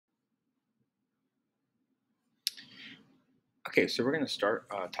Okay, so we're going to start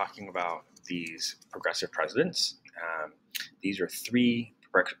talking about these progressive presidents. These are three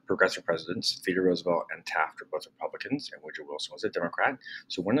progressive presidents. Theodore Roosevelt and Taft are both Republicans, and Woodrow Wilson was a Democrat.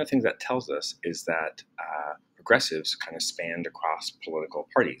 So one of the things that tells us is that progressives kind of spanned across political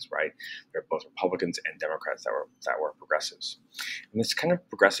parties, right? They're both Republicans and Democrats that were progressives. And this kind of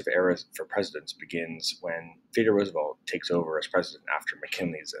progressive era for presidents begins when Theodore Roosevelt takes over as president after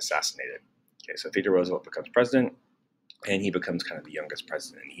McKinley is assassinated. Okay, so Theodore Roosevelt becomes president, and he becomes kind of the youngest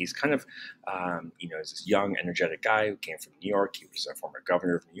president. He's kind of, is this young, energetic guy who came from New York. He was a former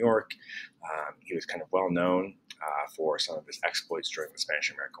governor of New York. He was kind of well known for some of his exploits during the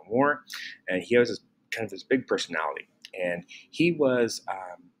Spanish-American War, and he has this big personality. And he was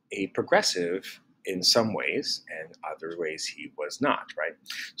a progressive in some ways, and other ways he was not, right?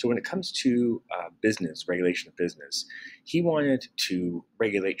 So when it comes to business, regulation of business, he wanted to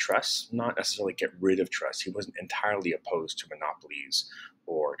regulate trusts, not necessarily get rid of trusts. He wasn't entirely opposed to monopolies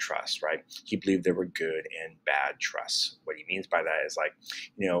or trusts, right? He believed there were good and bad trusts. What he means by that is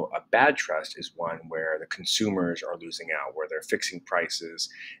a bad trust is one where the consumers are losing out, where they're fixing prices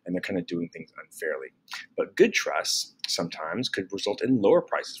and they're kind of doing things unfairly. But good trusts sometimes could result in lower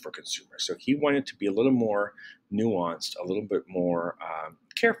prices for consumers. So he wanted to be a little more nuanced, a little bit more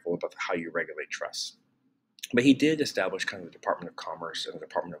careful about how you regulate trusts. But he did establish kind of the Department of Commerce and the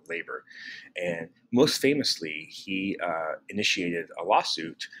Department of Labor. And most famously, he initiated a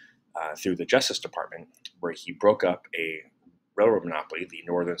lawsuit through the Justice Department where he broke up a railroad monopoly, the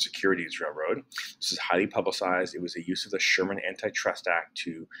Northern Securities Railroad. This is highly publicized. It was a use of the Sherman Antitrust Act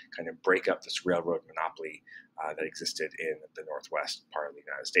to kind of break up this railroad monopoly that existed in the Northwest part of the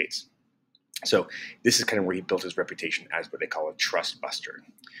United States. So this is kind of where he built his reputation as what they call a trust buster.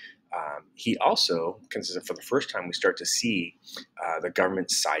 He also, for the first time, we start to see the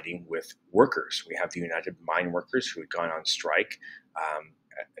government siding with workers. We have the United Mine Workers who had gone on strike,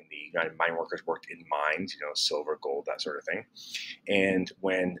 and the United Mine Workers worked in mines, silver, gold, that sort of thing. And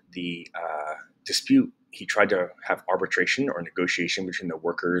when the dispute, he tried to have arbitration or negotiation between the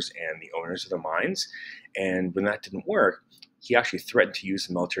workers and the owners of the mines. And when that didn't work, he actually threatened to use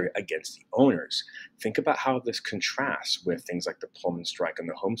the military against the owners. Think about how this contrasts with things like the Pullman strike and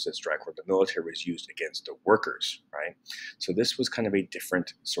the Homestead strike, where the military was used against the workers, right? So this was kind of a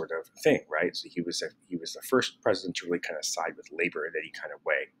different sort of thing, right? So he was the first president to really kind of side with labor in any kind of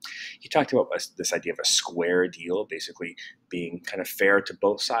way. He talked about this idea of a square deal, basically being kind of fair to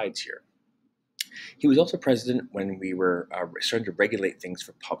both sides here. He was also president when we were starting to regulate things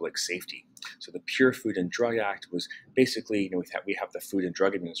for public safety. So the Pure Food and Drug Act was basically, we have the Food and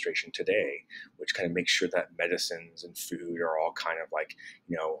Drug Administration today, which kind of makes sure that medicines and food are all kind of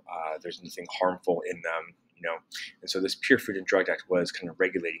there's nothing harmful in them. And so this Pure Food and Drug Act was kind of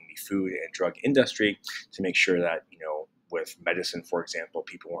regulating the food and drug industry to make sure that, with medicine, for example,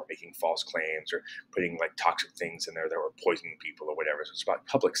 people weren't making false claims or putting toxic things in there that were poisoning people or whatever. So it's about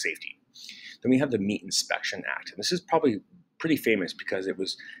public safety. Then we have the Meat Inspection Act. And this is probably pretty famous because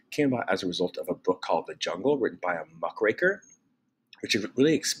came about as a result of a book called The Jungle, written by a muckraker, which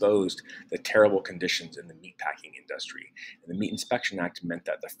really exposed the terrible conditions in the meatpacking industry. And the Meat Inspection Act meant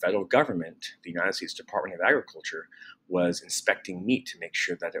that the federal government, the United States Department of Agriculture, was inspecting meat to make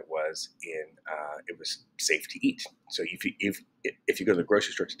sure that it was safe to eat. So if you go to the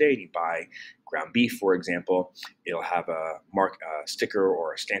grocery store today and you buy ground beef, for example, it'll have a sticker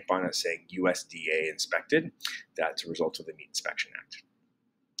or a stamp on it saying USDA inspected. That's a result of the Meat Inspection Act.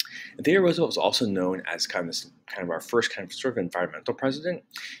 And Theodore Roosevelt was also known as kind of our first kind of sort of environmental president.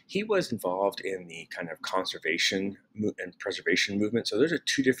 He was involved in the kind of conservation and preservation movement. So those are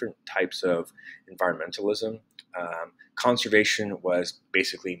two different types of environmentalism. Conservation was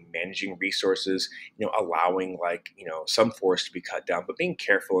basically managing resources, allowing some forests to be cut down, but being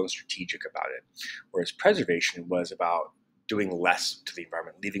careful and strategic about it. Whereas preservation was about doing less to the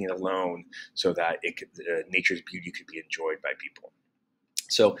environment, leaving it alone so that nature's beauty could be enjoyed by people.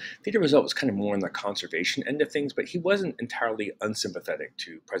 So Theodore Roosevelt was kind of more on the conservation end of things, but he wasn't entirely unsympathetic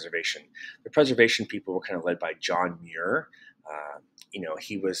to preservation. The preservation people were kind of led by John Muir.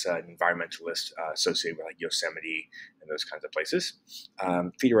 He was an environmentalist associated with Yosemite and those kinds of places.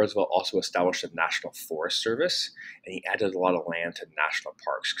 Theodore Roosevelt also established a National Forest Service, and he added a lot of land to national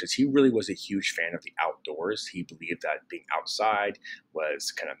parks because he really was a huge fan of the outdoors. He believed that being outside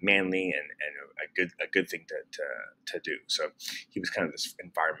was kind of manly and a good thing to do. So he was kind of this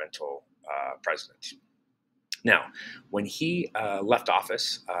environmental president. Now, when he left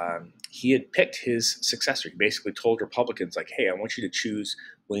office, he had picked his successor. He basically told Republicans, like, "Hey, I want you to choose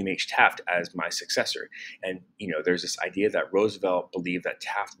William H. Taft as my successor." And there's this idea that Roosevelt believed that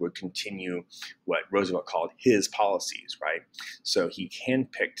Taft would continue what Roosevelt called his policies, right? So he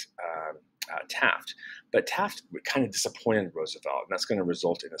handpicked Taft. But Taft kind of disappointed Roosevelt, and that's going to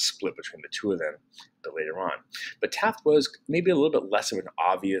result in a split between the two of them a bit later on. But Taft was maybe a little bit less of an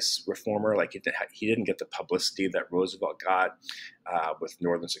obvious reformer. Like he didn't get the publicity that Roosevelt got with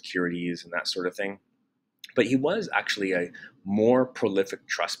Northern Securities and that sort of thing. But he was actually a more prolific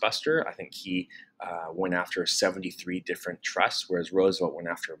trust buster. I think he went after 73 different trusts, whereas Roosevelt went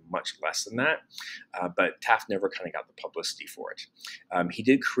after much less than that. But Taft never kind of got the publicity for it. He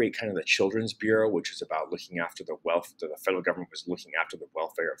did create kind of the Children's Bureau, which is about looking after the federal government was looking after the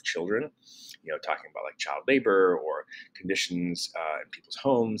welfare of children, talking about like child labor or conditions in people's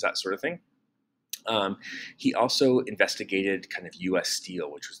homes, that sort of thing. He also investigated kind of U.S.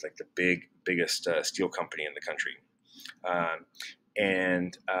 Steel, which was like the biggest steel company in the country,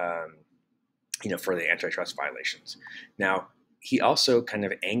 for the antitrust violations. Now, he also kind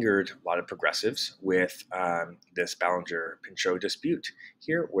of angered a lot of progressives with this Ballinger-Pinchot dispute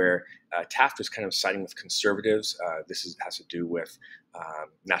here, where Taft was kind of siding with conservatives. This has to do with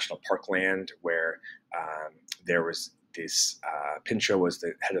national parkland, where there was this Pinchot was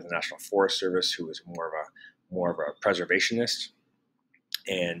the head of the National Forest Service, who was more of a preservationist,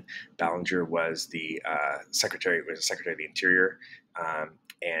 and Ballinger was the secretary of the Interior,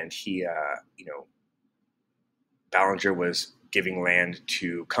 and he, Ballinger was giving land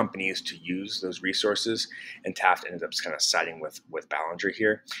to companies to use those resources, and Taft ended up kind of siding with Ballinger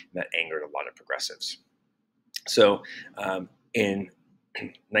here, and that angered a lot of progressives. So in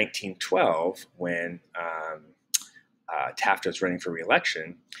 1912, when Taft was running for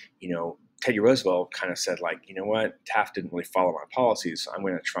re-election, Teddy Roosevelt kind of said, like, you know what, Taft didn't really follow my policies, so I'm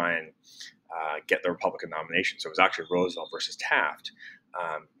going to try and get the Republican nomination. So it was actually Roosevelt versus Taft.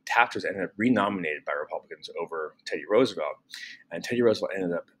 Taft was ended up renominated by Republicans over Teddy Roosevelt, and Teddy Roosevelt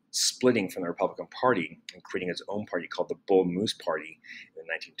ended up splitting from the Republican Party and creating his own party called the Bull Moose Party in the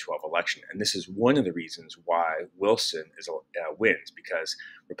 1912 election. And this is one of the reasons why Wilson wins, because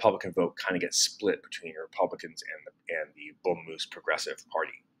Republican vote kind of gets split between Republicans and the Bull Moose Progressive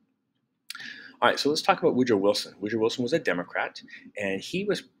Party. All right, so let's talk about Woodrow Wilson. Woodrow Wilson was a Democrat, and he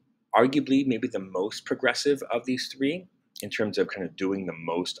was arguably maybe the most progressive of these three in terms of kind of doing the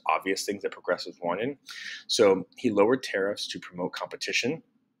most obvious things that progressives wanted. So he lowered tariffs to promote competition,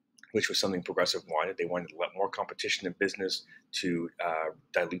 which was something progressive wanted. They wanted to let more competition in business to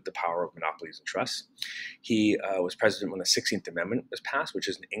dilute the power of monopolies and trusts. He was president when the 16th Amendment was passed, which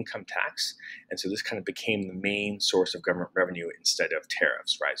is an income tax. And so this kind of became the main source of government revenue instead of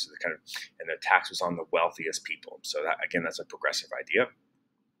tariffs, right? So and the tax was on the wealthiest people. So that, again, that's a progressive idea.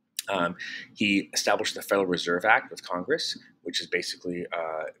 He established the Federal Reserve Act with Congress, which is basically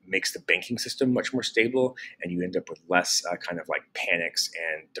makes the banking system much more stable, and you end up with less kind of like panics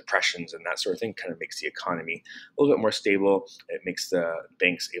and depressions and that sort of thing. Kind of makes the economy a little bit more stable. It makes the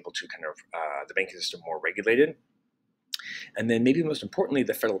banks able to the banking system more regulated. And then maybe most importantly,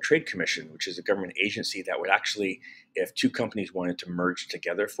 the Federal Trade Commission, which is a government agency that would actually, if two companies wanted to merge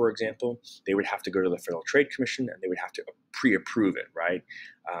together, for example, they would have to go to the Federal Trade Commission and they would have to pre-approve it, right?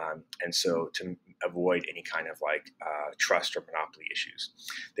 And so to avoid any kind of trust or monopoly issues.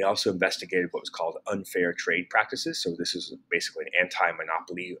 They also investigated what was called unfair trade practices. So this is basically an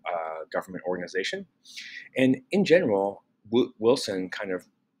anti-monopoly government organization. And in general, Wilson kind of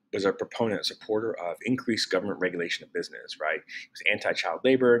was a proponent, a supporter of increased government regulation of business, right? He was anti-child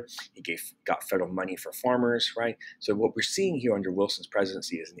labor. He got federal money for farmers, right? So what we're seeing here under Wilson's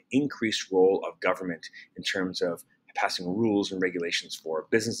presidency is an increased role of government in terms of passing rules and regulations for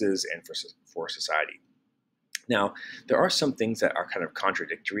businesses and for society. Now, there are some things that are kind of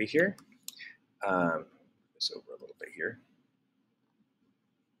contradictory here. This over a little bit here.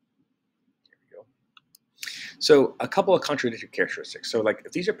 So a couple of contradictory characteristics. So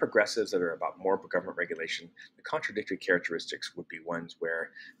if these are progressives that are about more government regulation, the contradictory characteristics would be ones where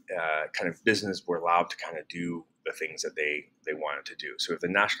kind of business were allowed to kind of do the things that they wanted to do. So if the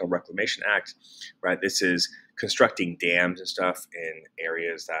National Reclamation Act, right, this is constructing dams and stuff in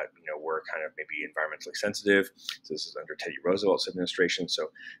areas that were kind of maybe environmentally sensitive. So this is under Teddy Roosevelt's administration.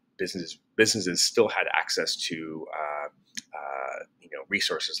 So businesses still had access to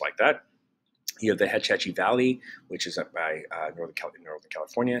resources like that. You have the Hetch Hetchy Valley, which is up by Northern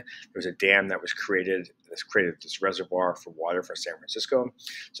California. There's a dam that was created. This created this reservoir for water for San Francisco.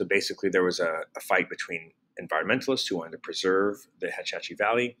 So basically, there was a fight between environmentalists who wanted to preserve the Hetch Hetchy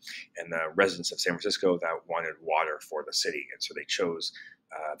Valley, and the residents of San Francisco that wanted water for the city. And so they chose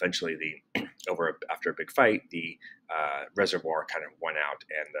eventually after a big fight, the reservoir kind of went out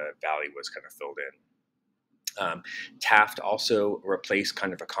and the valley was kind of filled in. Taft also replaced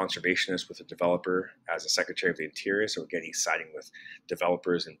kind of a conservationist with a developer as a Secretary of the Interior. So again, he's siding with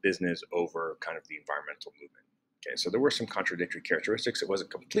developers and business over kind of the environmental movement. Okay, so there were some contradictory characteristics. It wasn't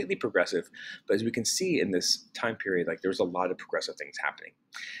completely progressive, but as we can see in this time period, like there's a lot of progressive things happening.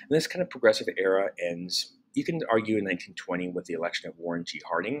 And this kind of progressive era ends, you can argue, in 1920 with the election of Warren G.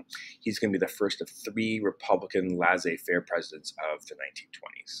 Harding. He's going to be the first of 3 Republican laissez-faire presidents of the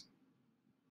 1920s.